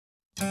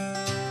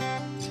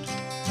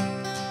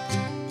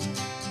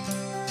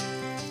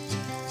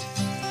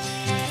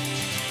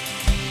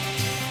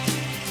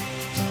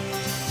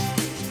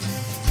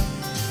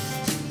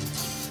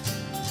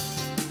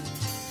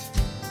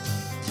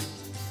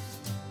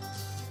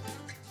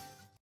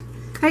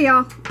Hey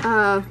y'all,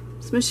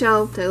 it's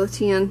Michelle, Day of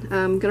 10.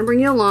 I'm going to bring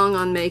you along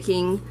on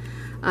making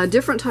a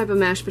different type of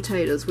mashed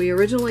potatoes. We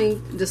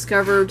originally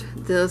discovered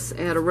this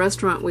at a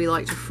restaurant we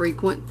like to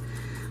frequent,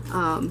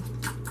 and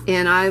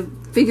I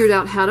figured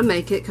out how to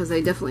make it because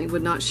they definitely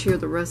would not share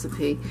the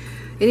recipe.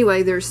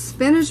 Anyway, there's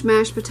spinach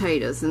mashed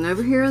potatoes, and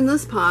over here in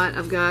this pot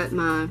I've got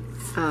my,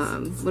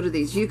 what are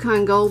these,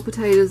 Yukon Gold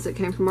potatoes that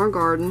came from our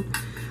garden.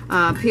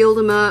 Peeled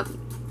them up,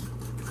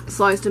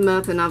 sliced them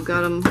up, and I've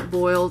got them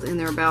boiled, and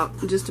they're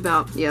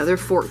they're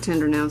fork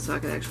tender now, so I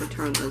could actually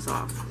turn those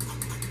off.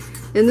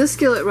 In this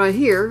skillet right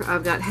here,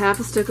 I've got half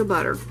a stick of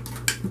butter.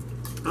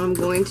 I'm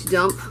going to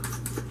dump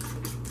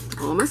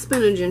all my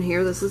spinach in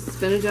here. This is the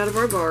spinach out of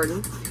our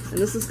garden, and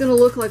this is going to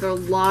look like a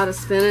lot of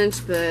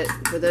spinach, but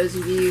for those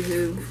of you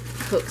who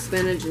cook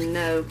spinach and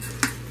know,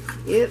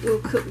 it will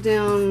cook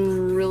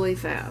down really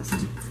fast.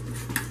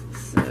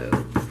 So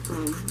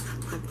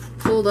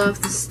pulled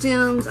off the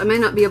stems. I may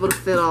not be able to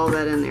fit all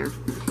that in there,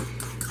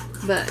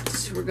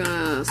 but we're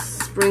gonna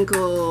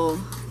sprinkle a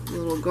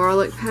little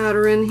garlic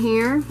powder in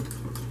here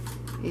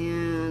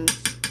and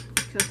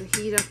cut the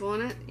heat up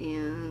on it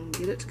and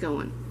get it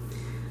going.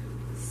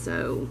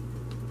 So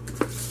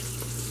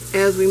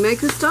as we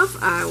make this stuff,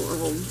 I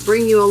will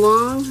bring you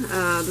along.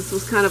 This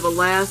was kind of a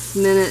last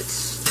minute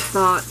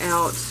thought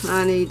out.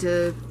 I need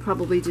to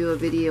probably do a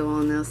video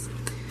on this,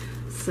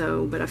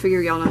 but I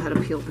figure y'all know how to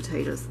peel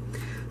potatoes.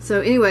 So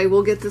anyway,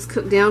 we'll get this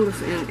cooked down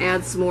and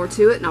add some more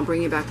to it, and I'll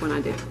bring you back when I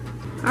do.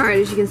 Alright,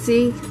 as you can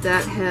see,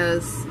 that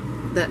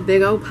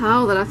big old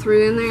pile that I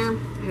threw in there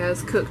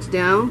has cooked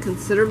down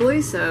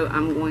considerably, so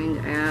I'm going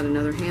to add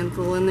another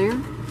handful in there.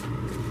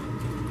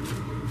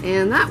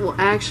 And that will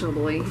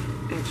actually,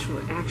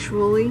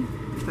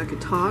 if I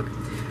could talk,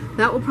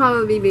 that will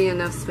probably be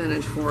enough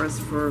spinach for us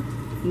for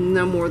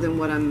no more than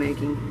what I'm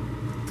making,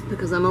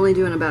 because I'm only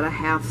doing about a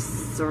half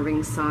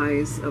serving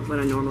size of what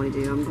I normally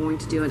do. I'm going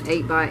to do an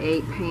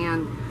 8x8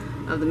 pan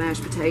of the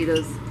mashed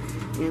potatoes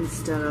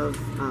instead of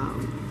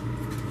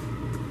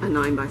a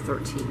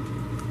 9x13.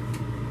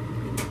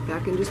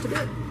 Back in just a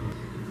bit.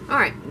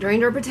 Alright,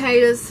 drained our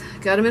potatoes,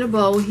 got them in a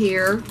bowl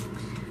here.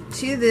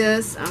 To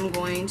this, I'm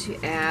going to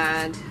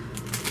add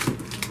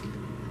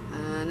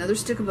another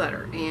stick of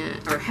butter,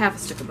 or half a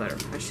stick of butter,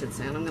 I should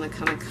say. And I'm going to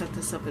kind of cut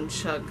this up in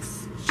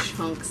chunks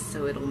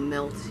so it'll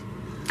melt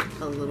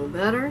a little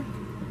better.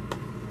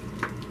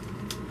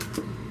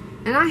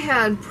 And I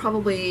had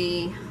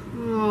probably,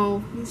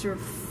 these are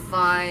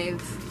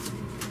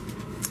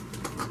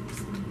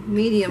 5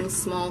 medium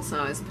small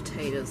sized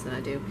potatoes that I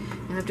do.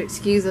 You have to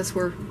excuse us,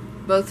 we're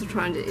both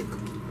trying to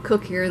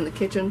cook here in the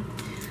kitchen.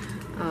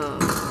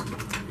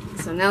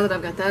 So now that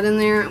I've got that in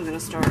there, I'm going to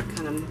start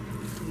kind of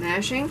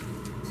mashing.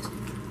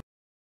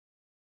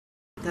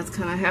 That's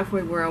kind of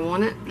halfway where I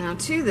want it. Now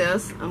to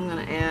this, I'm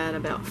going to add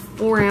about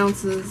 4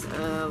 ounces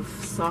of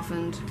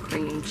softened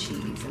cream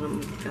cheese, and I'm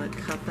going to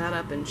cut that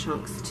up in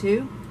chunks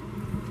too,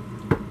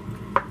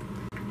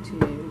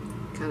 to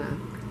kind of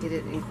get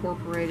it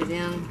incorporated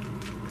in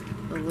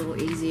a little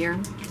easier.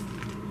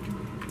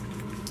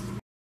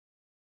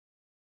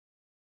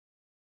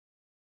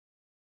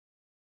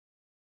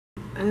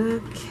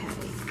 Okay,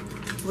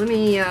 let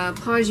me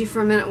pause you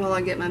for a minute while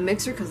I get my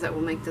mixer, because that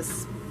will make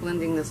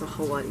blending this a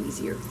whole lot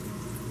easier.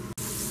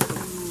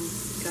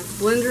 Got the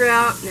blender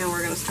out. Now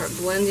we're going to start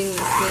blending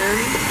this in.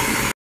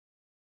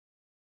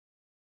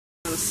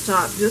 I'm going to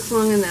stop just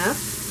long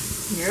enough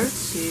here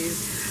to...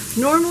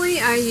 Normally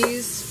I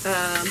use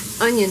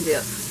onion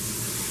dip,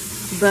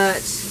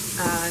 but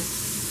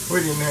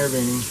we didn't have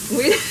any.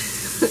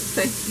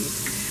 Thank you.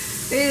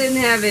 We didn't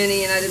have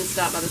any, and I didn't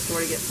stop by the store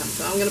to get some.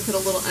 So I'm going to put a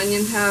little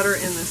onion powder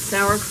in the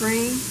sour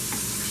cream.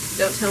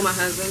 Don't tell my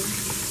husband.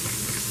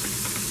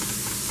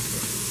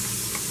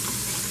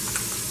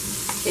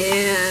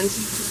 And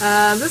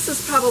this is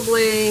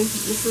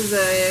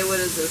a, what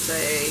is this,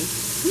 a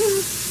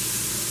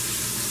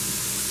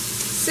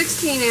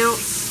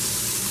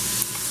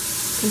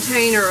 16-ounce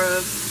container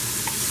of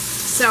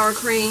sour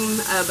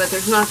cream, but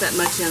there's not that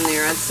much in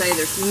there. I'd say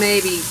there's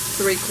maybe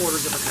 3/4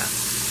 of a cup.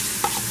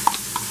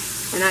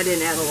 And I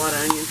didn't add a lot of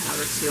onion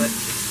powder to it.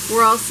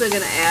 We're also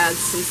going to add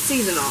some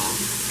seasonal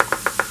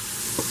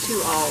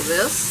to all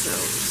this, so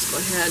just go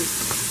ahead.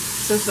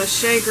 Since my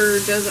shaker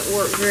doesn't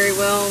work very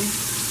well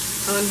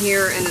on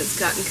here and it's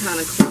gotten kind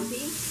of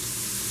clumpy,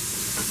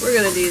 we're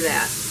going to do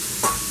that.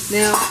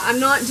 Now, I'm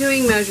not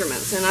doing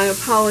measurements, and I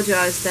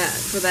apologize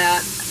for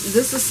that.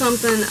 This is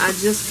something I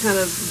just kind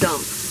of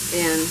dump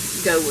and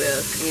go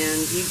with,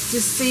 and you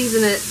just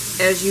season it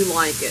as you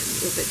like it.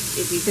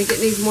 If you think it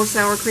needs more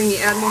sour cream,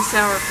 you add more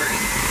sour cream.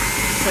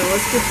 So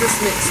let's get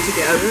this mixed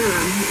together.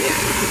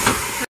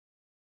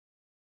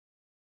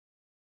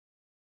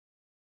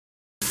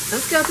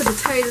 That's got the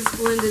potatoes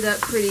blended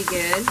up pretty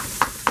good.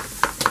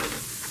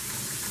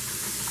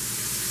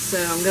 So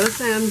I'm going to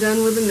say I'm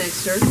done with the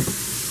mixer,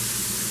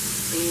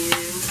 and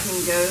can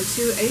go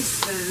to a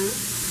spoon.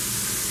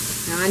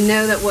 Now I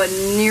know that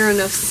wasn't near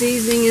enough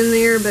seasoning in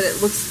there, but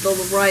it looks the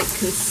right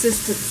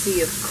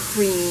consistency of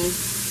cream.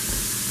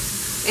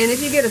 And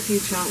if you get a few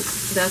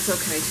chunks, that's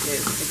okay too.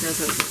 It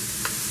doesn't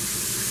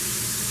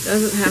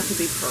Doesn't have to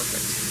be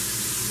perfect.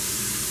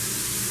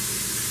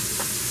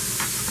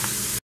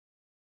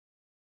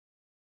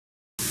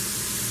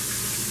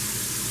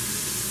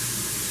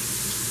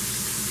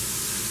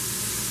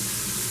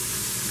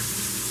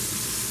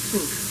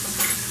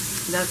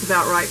 That's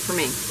about right for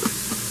me.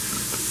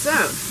 So,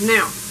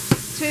 now,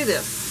 to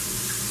this.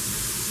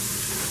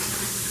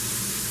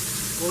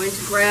 I'm going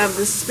to grab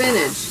the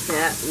spinach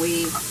that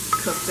we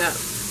cooked up.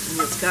 And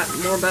it's got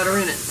more butter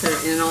in it, so,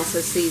 and also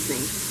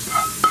seasoning.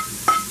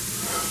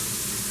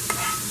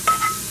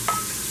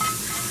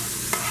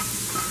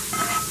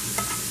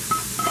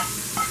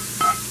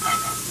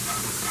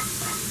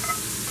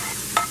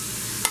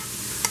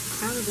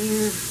 Out of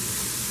there.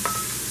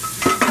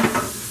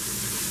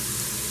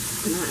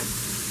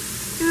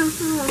 Yeah,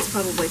 that's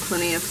probably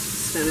plenty of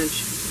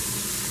spinach.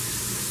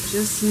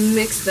 Just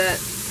mix that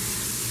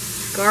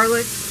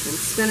garlic and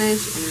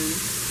spinach and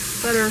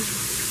butter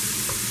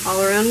all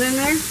around in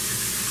there.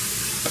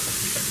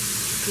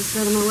 Just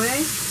set them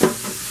away.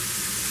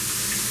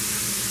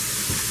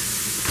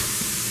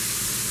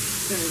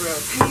 Gonna grow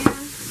a pan.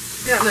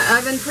 Got my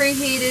oven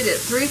preheated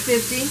at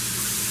 350.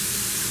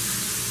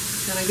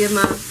 Gonna give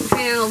my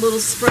pan a little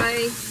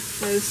spray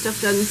so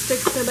stuff doesn't stick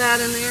so bad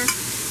in there.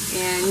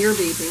 And you're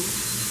beeping.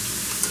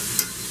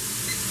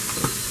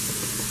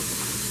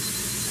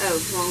 Oh,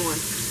 wrong one.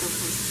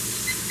 Okay.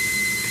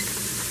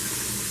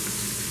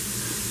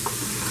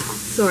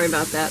 Sorry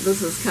about that.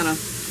 This is kind of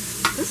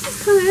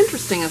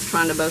interesting, us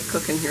trying to both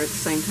cook in here at the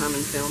same time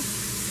and film.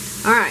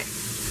 All right.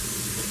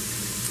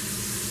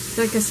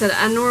 Like I said,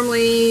 I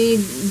normally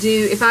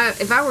do, if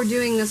I were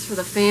doing this for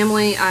the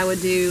family, I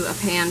would do a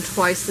pan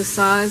twice the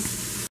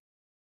size.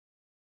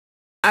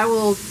 I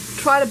will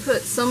try to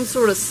put some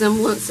sort of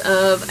semblance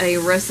of a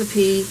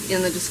recipe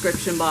in the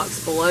description box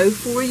below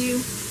for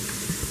you.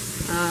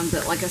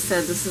 But like I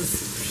said, this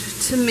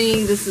is, to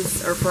me, this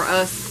is, or for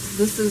us,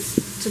 this is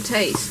to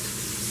taste.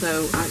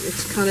 So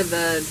it's kind of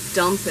a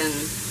dump and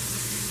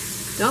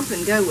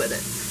go with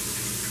it.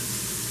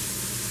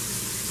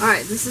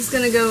 Alright, this is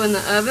going to go in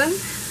the oven,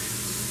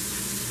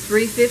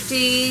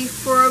 350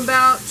 for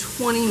about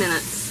 20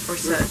 minutes or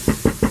so.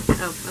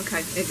 Oh,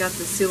 okay, it got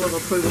the seal of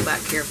approval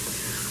back here.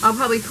 I'll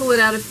probably pull it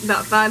out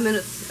about 5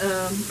 minutes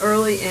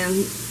early and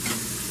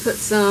put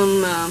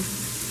some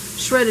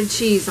shredded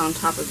cheese on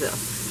top of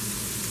this.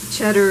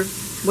 Cheddar,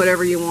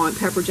 whatever you want,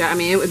 pepper jack. I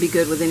mean, it would be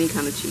good with any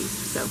kind of cheese.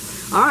 So,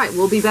 alright,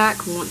 we'll be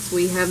back once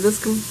we have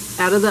this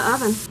out of the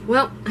oven.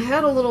 Well, I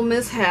had a little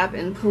mishap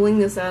in pulling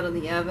this out of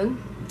the oven.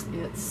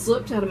 It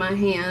slipped out of my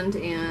hand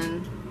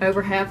and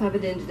over half of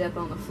it ended up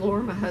on the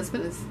floor. My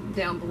husband is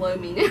down below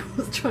me now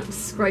trying to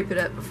scrape it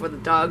up before the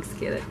dogs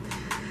get it.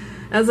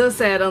 As I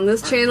said, on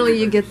this channel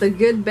you get the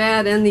good,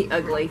 bad, and the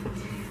ugly.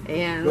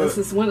 And this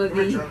is one of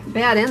the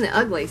bad and the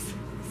uglies.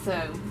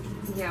 So,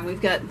 yeah,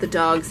 we've got the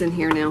dogs in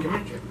here now.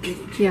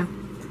 Yeah.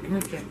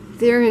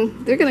 They're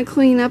going to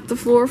clean up the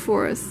floor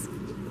for us.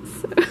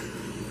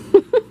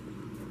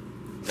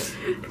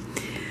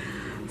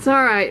 It's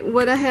alright.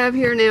 What I have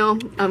here now,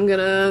 I'm going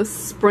to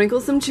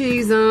sprinkle some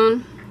cheese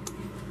on,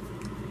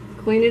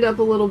 clean it up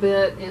a little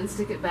bit, and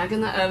stick it back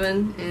in the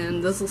oven.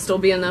 And this will still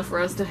be enough for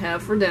us to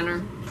have for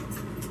dinner.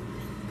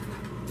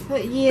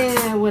 But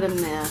yeah, what a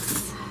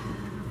mess.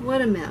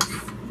 What a mess.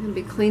 I'm going to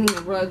be cleaning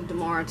a rug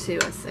tomorrow too,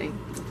 I see.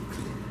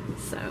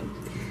 So,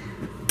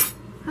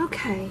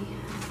 okay.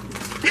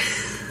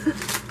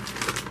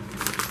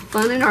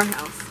 Fun in our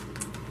house.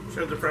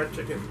 Show the fried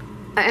chicken.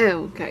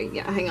 Oh, okay,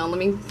 yeah, hang on,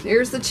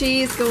 here's the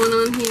cheese going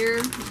on here,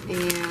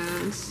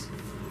 and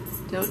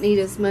don't need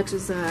as much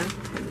as I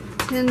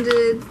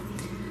intended,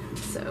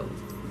 so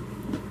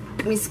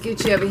let me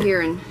scoot you over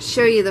here and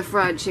show you the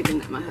fried chicken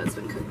that my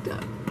husband cooked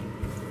up,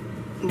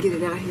 and get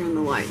it out here in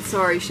the light.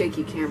 Sorry,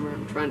 shaky camera,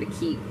 I'm trying to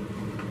keep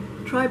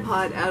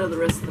tripod out of the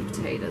rest of the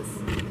potatoes.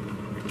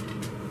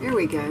 There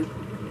we go.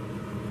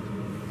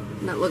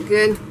 Doesn't that look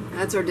good?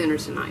 That's our dinner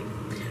tonight.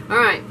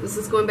 Alright, this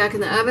is going back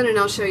in the oven and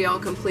I'll show y'all a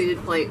completed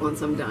plate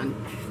once I'm done.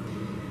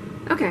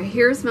 Okay,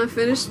 here's my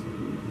finished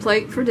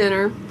plate for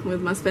dinner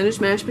with my spinach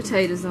mashed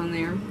potatoes on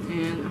there.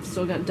 And I've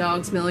still got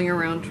dogs milling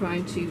around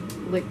trying to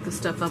lick the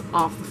stuff up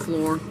off the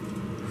floor.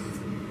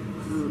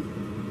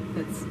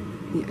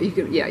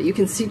 You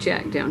can see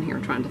Jack down here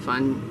trying to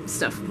find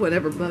stuff,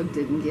 whatever bug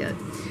didn't get.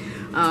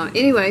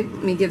 Anyway,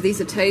 let me give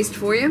these a taste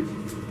for you.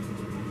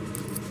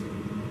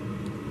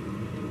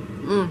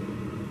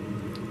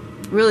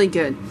 Really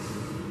good.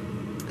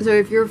 So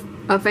if you're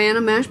a fan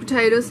of mashed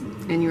potatoes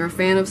and you're a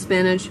fan of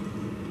spinach,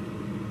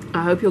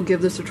 I hope you'll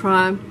give this a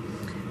try.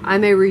 I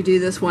may redo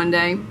this one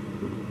day,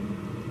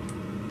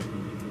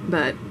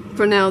 but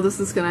for now this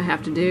is going to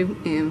have to do,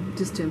 and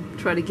just to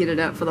try to get it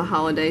up for the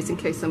holidays in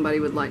case somebody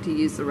would like to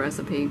use the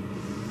recipe.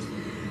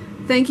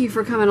 Thank you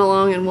for coming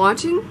along and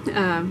watching.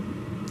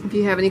 If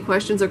you have any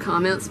questions or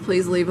comments,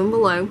 please leave them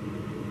below.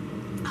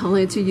 I'll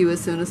answer you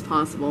as soon as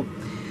possible.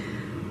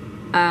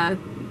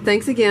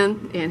 Thanks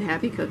again, and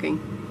happy cooking.